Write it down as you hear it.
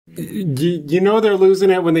You know they're losing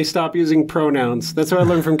it when they stop using pronouns. That's what I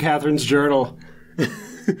learned from Catherine's journal.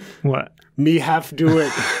 What? Me half do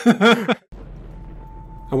it.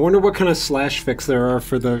 I wonder what kind of slash fix there are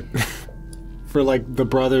for the... for, like, the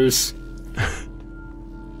brothers.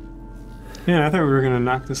 Yeah, I thought we were going to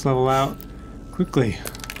knock this level out quickly.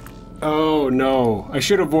 Oh, no. I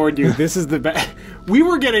should have warned you. This is the bad... We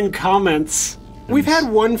were getting comments. We've had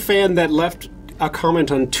one fan that left a comment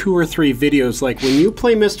on 2 or 3 videos, like, when you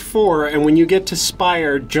play Myst 4 and when you get to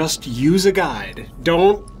Spire, just use a guide.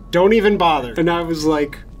 Don't even bother. And I was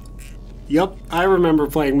like, yep, I remember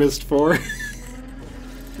playing Myst 4.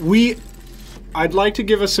 I'd like to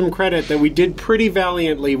give us some credit that we did pretty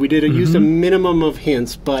valiantly. We did used a minimum of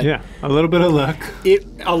hints, but... Yeah, a little bit of luck.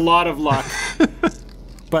 A lot of luck.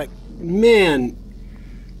 But, man,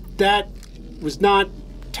 that was not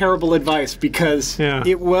terrible advice because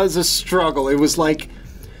it was a struggle. It was like...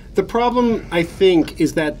 The problem, I think,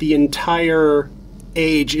 is that the entire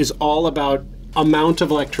age is all about amount of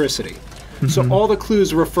electricity. So all the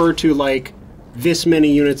clues refer to, like, this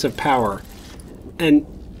many units of power. And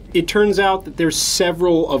it turns out that there's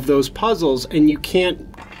several of those puzzles, and you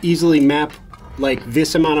can't easily map, like,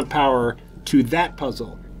 this amount of power to that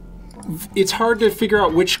puzzle. It's hard to figure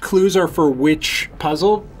out which clues are for which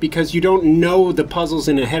puzzle, because you don't know the puzzles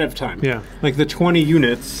in ahead of time. Yeah, like the 20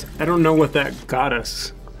 units, I don't know what that got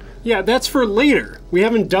us. Yeah, that's for later. We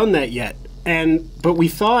haven't done that yet. But we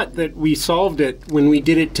thought that we solved it when we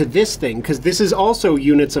did it to this thing, because this is also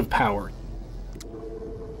units of power.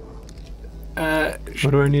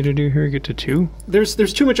 What do I need to do here? Get to 2? There's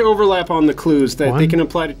too much overlap on the clues that they can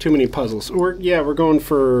apply to too many puzzles. We're going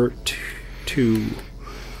for 2.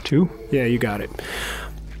 2? Yeah, you got it.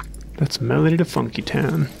 That's Melody to Funky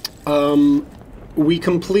Town. We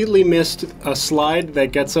completely missed a slide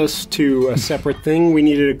that gets us to a separate thing. We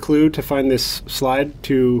needed a clue to find this slide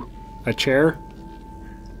to a chair.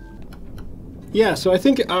 Yeah, so I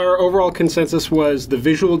think our overall consensus was the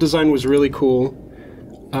visual design was really cool.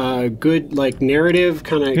 Good, like, narrative,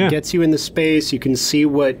 kind of gets you in the space. You can see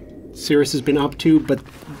what Cirrus has been up to, but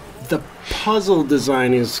the puzzle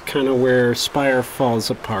design is kind of where Spire falls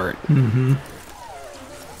apart.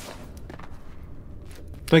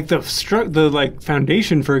 Like, the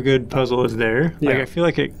foundation for a good puzzle is there. Yeah. Like, I feel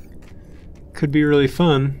like it could be really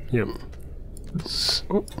fun. Yep. Let's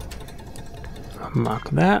unlock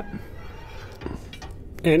that.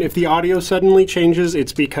 And if the audio suddenly changes,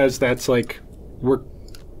 it's because that's, like,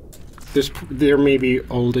 there may be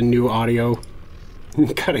old and new audio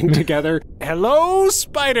cutting together. Hello,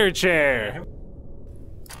 Spider Chair!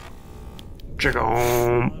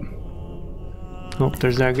 Oh,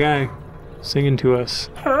 there's that guy singing to us.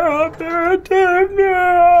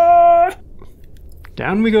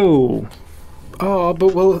 Down we go. Oh,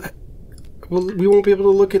 but we won't be able to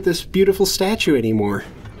look at this beautiful statue anymore.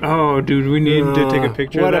 Oh, dude, we need to take a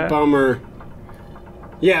picture of that. What a bummer.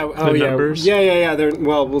 Yeah, the numbers. Yeah.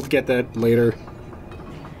 Well, we'll get that later.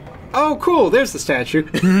 Oh, cool, there's the statue.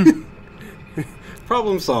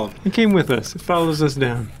 Problem solved. It came with us. It follows us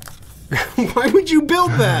down. Why would you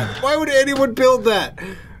build that? Why would anyone build that?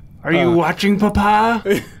 Are you watching, Papa?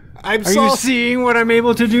 Are you seeing what I'm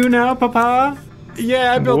able to do now, Papa?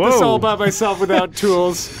 Yeah, I built this all by myself without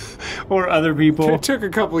tools. Or other people. It took a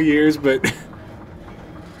couple years, but...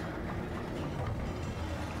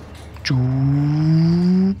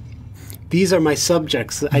 These are my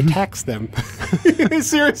subjects. I tax them.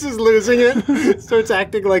 Cirrus is losing it. Starts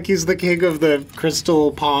acting like he's the king of the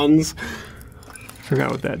crystal ponds.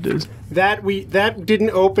 Forgot what that did. That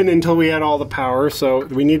didn't open until we had all the power, so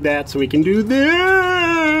we need that so we can do this.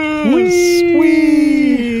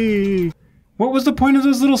 Whee! What was the point of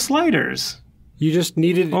those little sliders? You just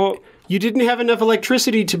needed... You didn't have enough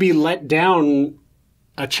electricity to be let down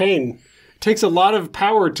a chain. It takes a lot of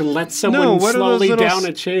power to let someone slowly down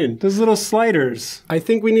a chain. Those little sliders. I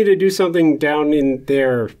think we need to do something down in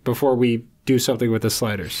there before we do something with the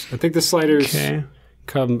sliders. I think the sliders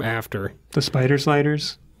come after. The spider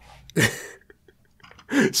sliders?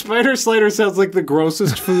 Spider slider sounds like the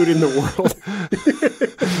grossest food in the world.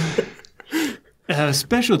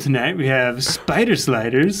 Special tonight, we have spider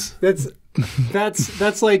sliders.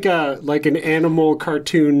 That's like an animal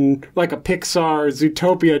cartoon, like a Pixar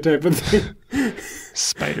Zootopia type of thing.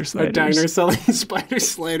 Spider sliders. A diner selling spider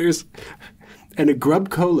sliders and a grub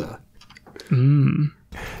cola.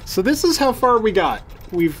 So this is how far we got.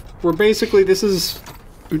 We're basically,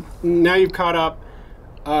 now you've caught up.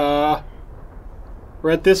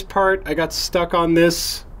 We're at this part. I got stuck on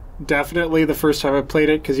this definitely the first time I played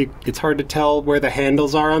it because it's hard to tell where the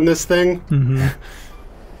handles are on this thing.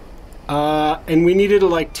 And we needed to,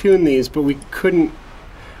 like, tune these, but we couldn't...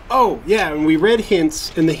 Oh, yeah, and we read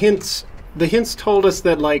hints, and the hints told us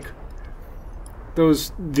that, like,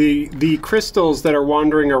 the crystals that are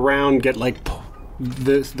wandering around get, like,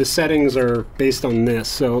 the settings are based on this.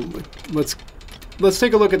 So let's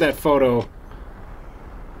take a look at that photo.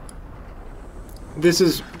 This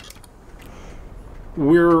is...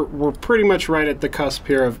 We're pretty much right at the cusp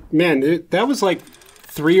here of... Man, that was like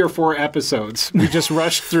 3 or 4 episodes. We just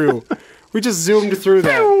rushed through. We just zoomed through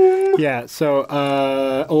that. Yeah, so,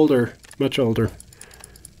 older. Much older.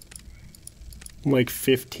 Like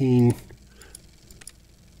 15.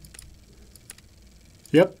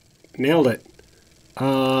 Yep, nailed it.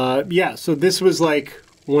 Yeah, so this was like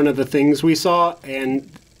one of the things we saw, and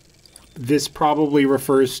this probably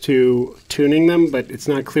refers to tuning them, but it's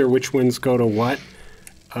not clear which ones go to what.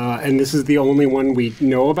 And this is the only one we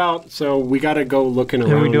know about, so we got to go looking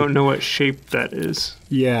around. And we don't know what shape that is.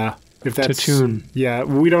 Yeah. If that's, to tune. Yeah,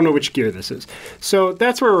 we don't know which gear this is. So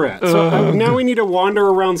that's where we're at. So now we need to wander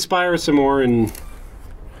around Spire some more and...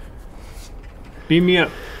 Beam me up.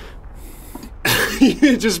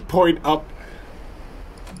 You just point up.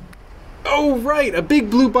 Oh, right. A big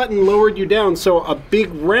blue button lowered you down, so a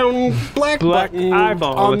big round black button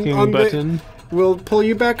eyeball-looking button will pull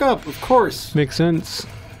you back up, of course. Makes sense.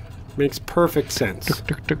 Makes perfect sense.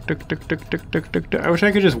 I wish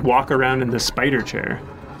I could just walk around in the spider chair.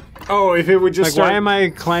 Oh, if it would just like, why am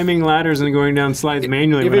I climbing ladders and going down slides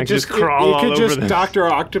manually when I could just crawl all over them? You could just Dr.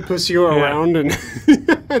 Octopus you around, and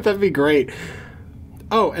that'd be great.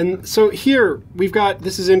 Oh, and so here we've got,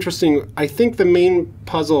 this is interesting. I think the main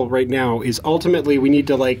puzzle right now is ultimately we need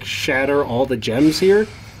to, like, shatter all the gems here.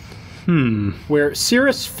 Where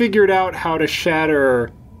Cirrus figured out how to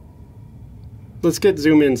shatter... Let's get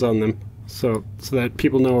zoom-ins on them so that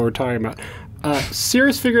people know what we're talking about.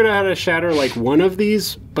 Cirrus figured out how to shatter, like, one of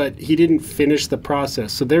these, but he didn't finish the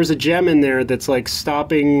process. So there's a gem in there that's, like,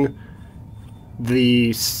 stopping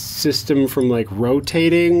the system from, like,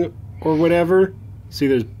 rotating or whatever. See,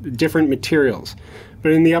 there's different materials.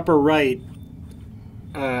 But in the upper right,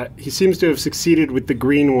 he seems to have succeeded with the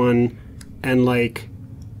green one, and, like,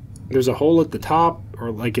 there's a hole at the top,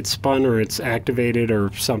 or, like, it's spun or it's activated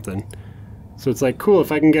or something. So it's like, cool,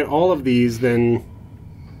 if I can get all of these, then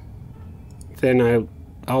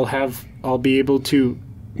I'll be able to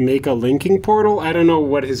make a linking portal. I don't know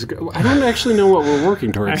what I don't actually know what we're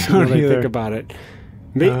working towards now that I think about it.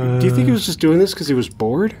 Do you think he was just doing this because he was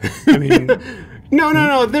bored? I mean...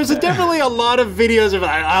 No. There's definitely a lot of videos of,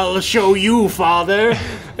 I'll show you, father.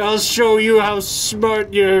 I'll show you how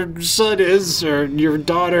smart your son is, or your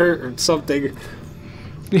daughter, or something.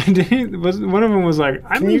 One of them was like,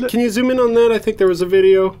 Can you zoom in on that? I think there was a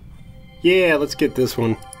video. Yeah, let's get this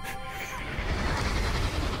one.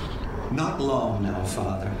 Not long now,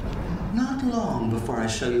 father. Not long before I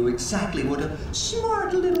show you exactly what a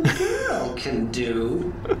smart little girl can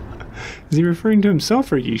do. Is he referring to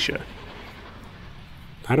himself or Yisha?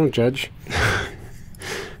 I don't judge.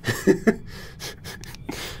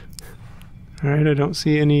 Alright, I don't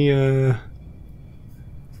see any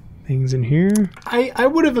things in here. I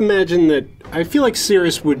would have imagined that... I feel like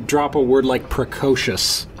Cirrus would drop a word like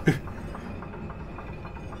precocious.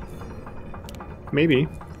 Maybe.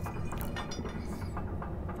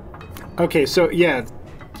 Okay, so yeah,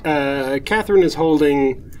 Catherine is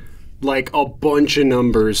holding like a bunch of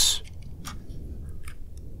numbers,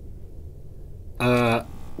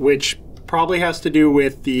 which probably has to do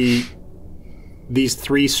with these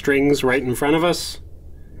 3 strings right in front of us.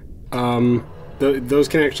 Those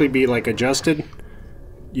can actually be like adjusted.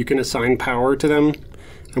 You can assign power to them,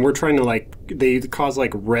 and we're trying to, like, they cause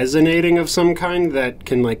like resonating of some kind that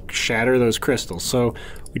can, like, shatter those crystals. So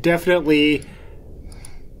we definitely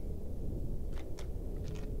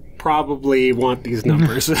probably want these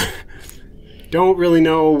numbers. Don't really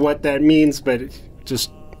know what that means, but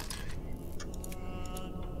just...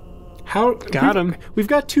 Got him. We've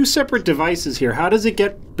got 2 separate devices here. How does it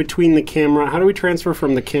get between the camera? How do we transfer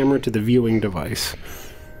from the camera to the viewing device?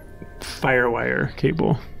 Firewire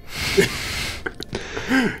cable.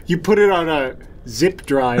 You put it on a zip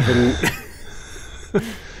drive and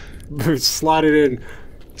slot it in.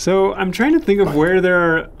 So I'm trying to think of where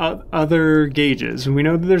there are other gauges. We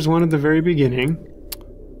know that there's one at the very beginning.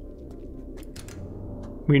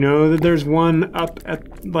 We know that there's one up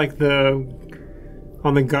at, like,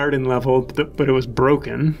 on the garden level, but it was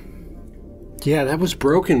broken. Yeah, that was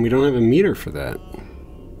broken. We don't have a meter for that.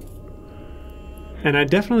 And I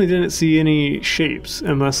definitely didn't see any shapes,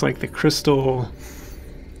 unless, like, the crystal...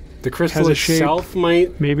 The crystal itself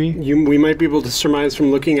might... Maybe. We might be able to surmise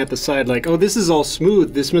from looking at the side, like, oh, this is all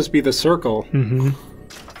smooth. This must be the circle. Mm-hmm.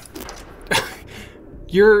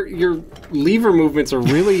 Your lever movements are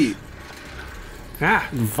really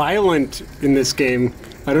violent in this game.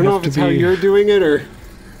 I don't know if it's how you're doing it or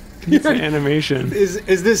it's the animation. Is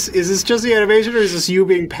this just the animation, or is this you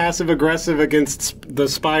being passive aggressive against the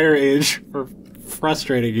Spire Age or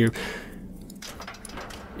frustrating you?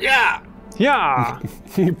 Yeah. Yeah.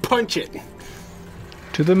 You punch it.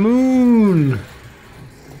 To the moon.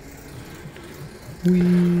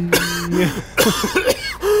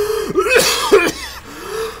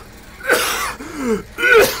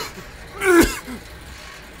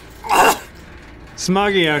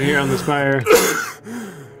 Smoggy out here on the Spire.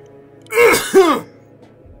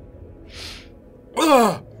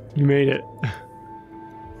 You made it.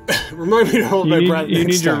 Remind me to hold my breath. You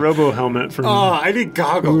need your robo helmet from. Oh, I need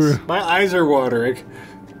goggles. My eyes are watering.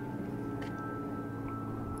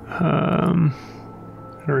 I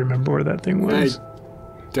don't remember where that thing was. I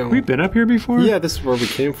don't. We've been up here before? Yeah, this is where we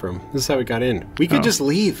came from. This is how we got in. We could just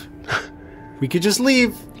leave. We could just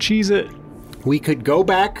leave. Cheese it. We could go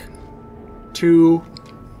back to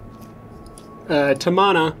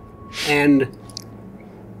Tamana and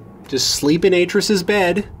just sleep in Atris's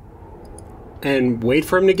bed and wait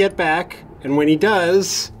for him to get back. And when he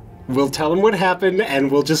does, we'll tell him what happened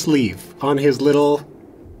and we'll just leave on his little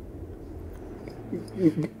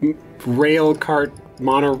rail cart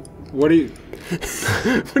what do you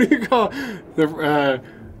call the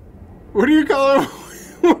what do you call it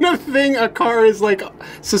when a car is like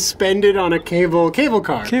suspended on a cable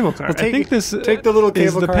car? Cable car. Take, I think this take the little cable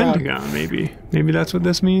is the car pentagon. out. Maybe that's what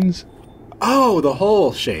this means. Oh, the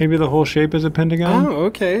whole shape. Maybe the whole shape is a pentagon. Oh,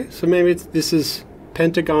 okay. So maybe this is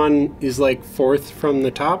pentagon is like fourth from the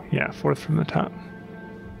top. Yeah, fourth from the top.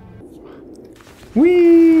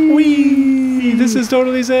 Whee! Whee! This is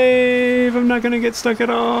totally safe. I'm not gonna get stuck at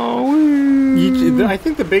all. I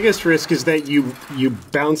think the biggest risk is that you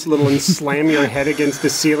bounce a little and slam your head against the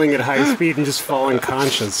ceiling at high speed and just fall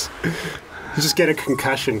unconscious. You just get a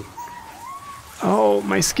concussion. Oh,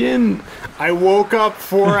 my skin. I woke up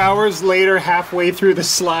 4 hours later, halfway through the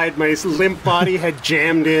slide. My limp body had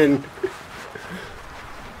jammed in.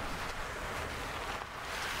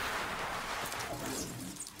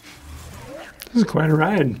 This is quite a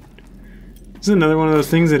ride. This is another one of those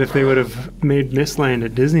things that if they would have made Mistland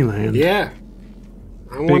at Disneyland. Yeah.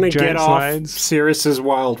 I want to get off slides. Cirrus's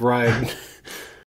Wild Ride.